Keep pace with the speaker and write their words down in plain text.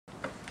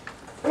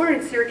we're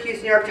in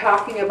Syracuse, New York,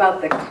 talking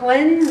about the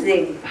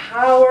cleansing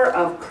power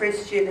of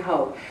Christian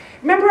hope.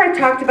 Remember I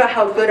talked about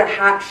how good a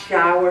hot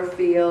shower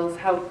feels,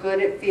 how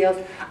good it feels?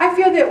 I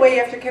feel that way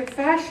after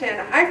confession.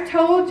 I've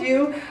told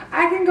you,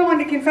 I can go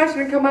into confession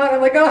and come out and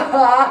I'm like, ah,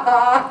 ha,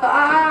 ha,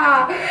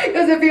 ha,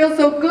 because it feels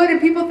so good and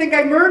people think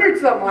I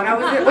murdered someone.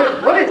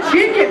 What did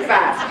she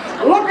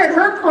confess? Look at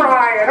her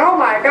crying, oh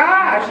my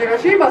gosh, you know,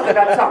 she must have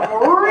done something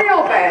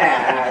real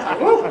bad.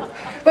 Woo.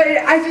 But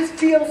I just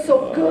feel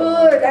so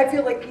good. I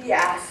feel like,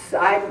 yes,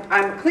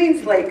 I'm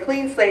clean slate,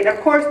 clean slate. And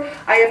of course,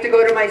 I have to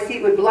go to my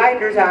seat with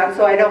blinders on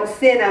so I don't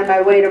sin on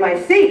my way to my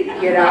seat,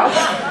 you know.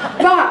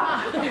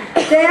 But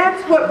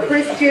that's what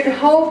Christian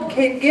hope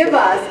can give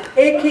us.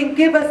 It can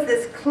give us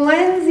this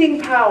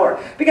cleansing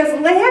power. Because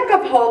lack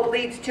of hope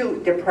leads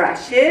to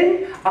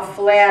depression, a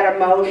flat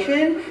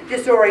emotion,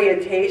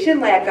 disorientation,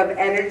 lack of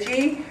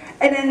energy,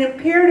 and an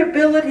impaired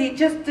ability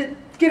just to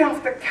get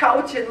off the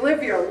couch and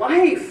live your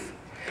life.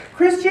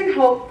 Christian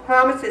hope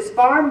promises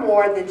far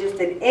more than just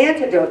an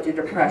antidote to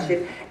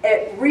depression.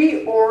 It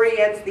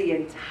reorients the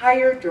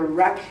entire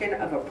direction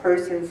of a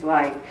person's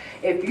life.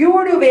 If you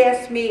were to have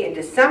asked me in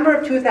December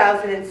of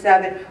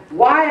 2007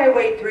 why I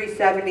weighed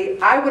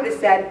 370, I would have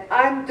said,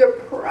 I'm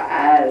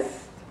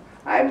depressed.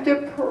 I'm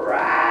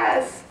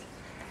depressed.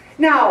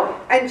 Now,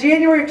 in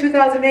January of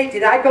 2008,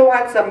 did I go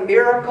on some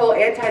miracle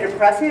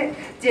antidepressant?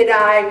 Did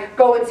I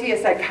go and see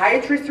a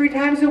psychiatrist 3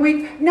 times a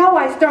week? No,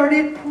 I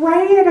started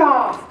praying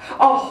off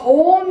a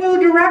whole new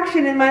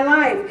direction in my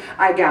life.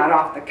 I got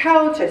off the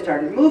couch, I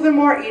started moving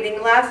more,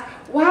 eating less.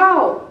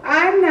 Wow,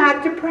 I'm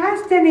not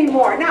depressed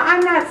anymore. Now,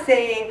 I'm not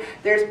saying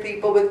there's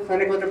people with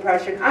clinical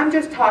depression. I'm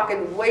just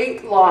talking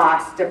weight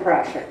loss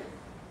depression.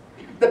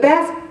 The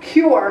best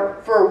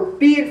cure for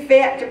being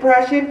fat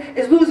depression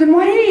is losing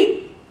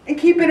weight and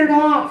keeping it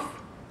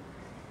off.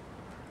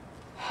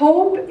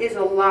 Hope is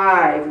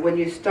alive when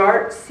you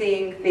start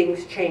seeing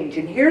things change.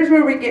 And here's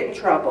where we get in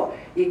trouble.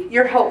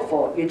 You're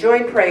hopeful. You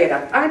join Pray It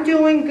Up. I'm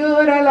doing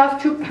good. I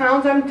lost 2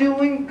 pounds. I'm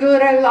doing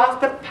good. I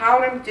lost a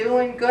pound. I'm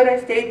doing good. I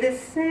stayed the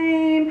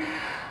same.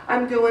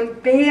 I'm doing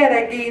bad.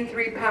 I gained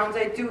 3 pounds.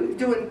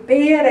 Doing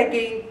bad. I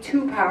gained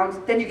 2 pounds.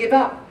 Then you give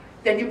up.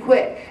 Then you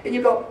quit. And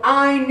you go,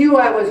 I knew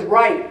I was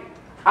right.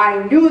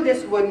 I knew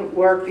this wouldn't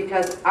work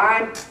because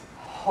I'm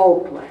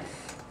hopeless.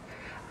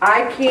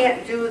 I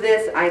can't do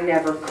this, I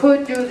never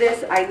could do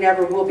this, I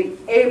never will be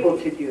able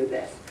to do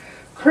this.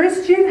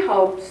 Christian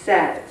hope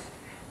says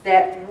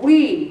that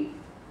we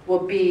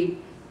will be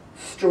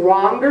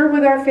stronger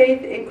with our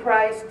faith in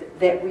Christ,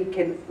 that we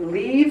can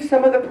leave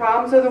some of the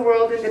problems of the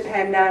world and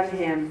depend on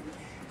Him.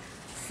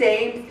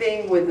 Same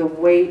thing with the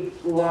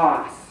weight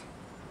loss.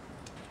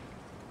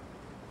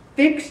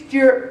 Fix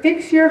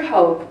your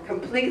hope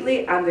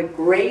completely on the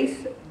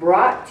grace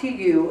brought to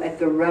you at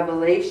the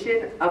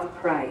revelation of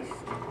Christ.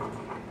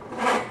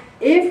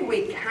 If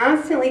we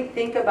constantly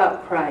think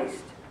about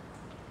Christ,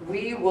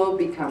 we will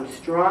become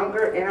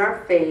stronger in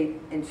our faith,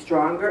 and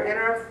stronger in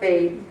our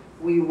faith,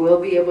 we will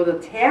be able to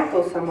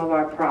tackle some of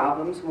our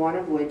problems, one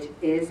of which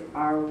is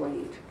our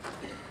weight.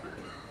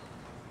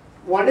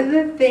 One of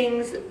the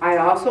things I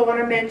also want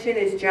to mention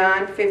is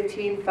John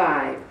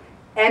 15:5.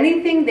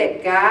 Anything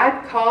that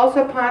God calls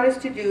upon us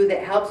to do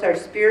that helps our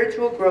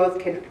spiritual growth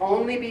can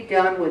only be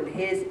done with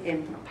His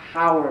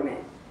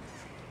empowerment.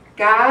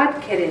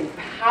 God can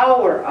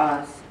empower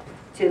us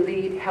to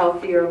lead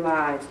healthier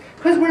lives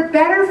because we're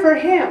better for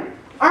Him.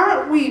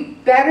 Aren't we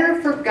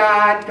better for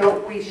God?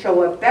 Don't we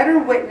show a better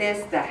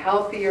witness the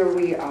healthier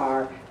we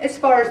are as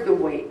far as the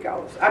weight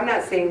goes? I'm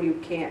not saying you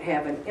can't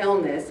have an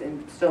illness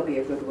and still be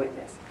a good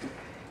witness.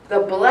 The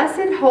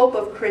blessed hope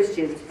of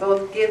Christians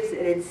both gives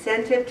an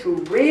incentive to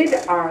rid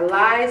our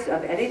lives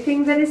of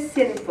anything that is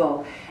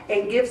sinful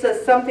and gives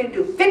us something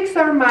to fix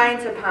our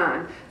minds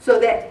upon so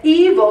that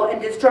evil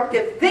and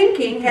destructive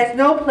thinking has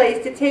no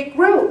place to take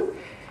root.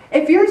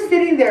 If you're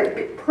sitting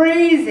there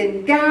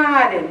praising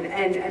God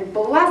and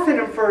blessing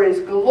Him for His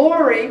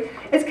glory,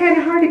 it's kind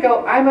of hard to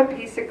go, I'm a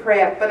piece of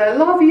crap, but I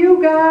love you,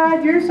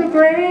 God, you're so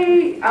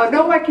great. Oh,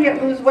 no, I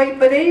can't lose weight,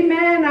 but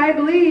amen, I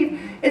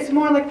believe. It's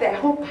more like that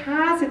whole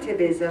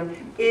positivism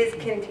is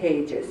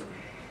contagious.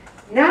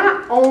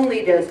 Not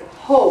only does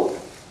hope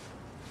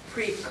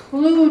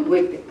preclude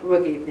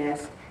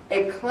wickedness,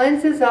 it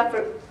cleanses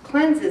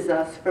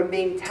us from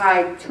being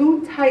tied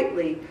too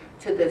tightly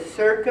to the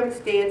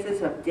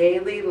circumstances of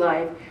daily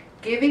life,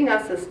 giving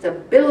us a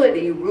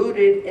stability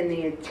rooted in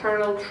the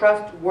eternal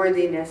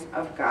trustworthiness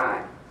of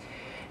God.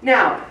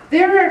 Now,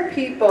 there are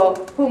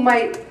people who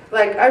might,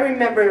 like, I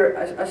remember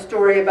a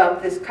story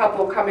about this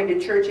couple coming to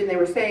church and they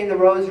were saying the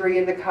rosary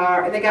in the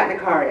car and they got in a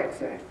car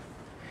accident.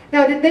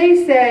 Now, did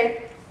they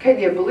say, can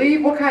you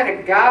believe what kind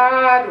of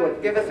God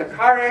would give us a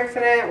car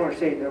accident or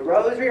say the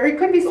rosary? Or you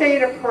could be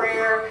saying a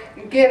prayer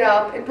and get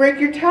up and break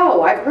your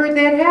toe. I've heard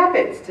that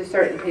happens to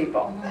certain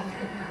people.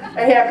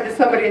 It happened to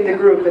somebody in the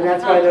group and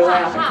that's why they're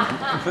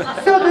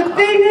laughing. So the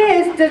thing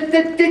is,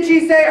 did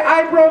she say,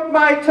 I broke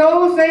my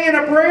toe saying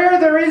a prayer,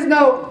 there is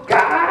no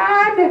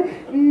God?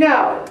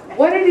 No.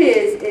 What it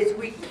is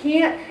we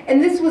can't,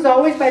 and this was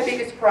always my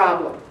biggest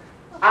problem.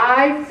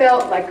 I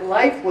felt like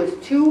life was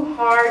too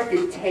hard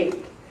to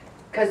take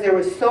because there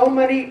was so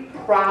many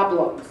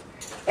problems.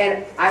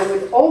 And I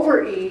would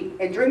overeat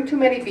and drink too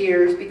many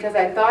beers because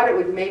I thought it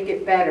would make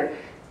it better.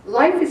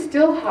 Life is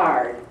still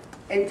hard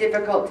and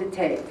difficult to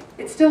take.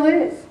 It still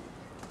is.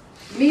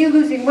 Me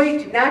losing weight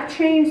did not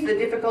change the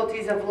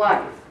difficulties of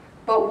life.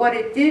 But what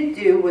it did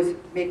do was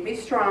make me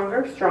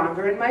stronger,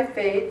 stronger in my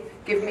faith,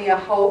 give me a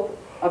hope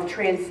of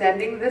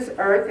transcending this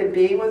earth and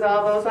being with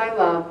all those I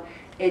love.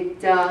 It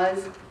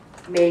does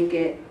make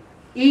it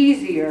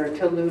easier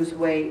to lose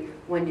weight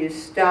when you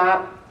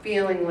stop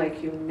feeling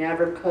like you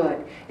never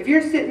could. If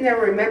you're sitting there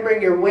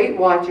remembering your Weight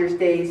Watchers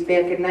days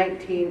back in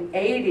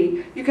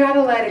 1980, you got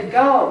to let it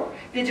go.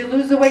 Did you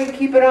lose the weight and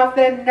keep it off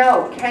then?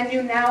 No. Can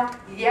you now?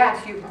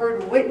 Yes. You've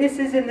heard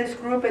witnesses in this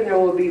group, and there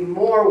will be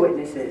more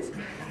witnesses.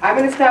 I'm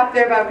going to stop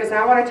there, Bob, because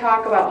I want to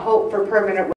talk about hope for permanent weight.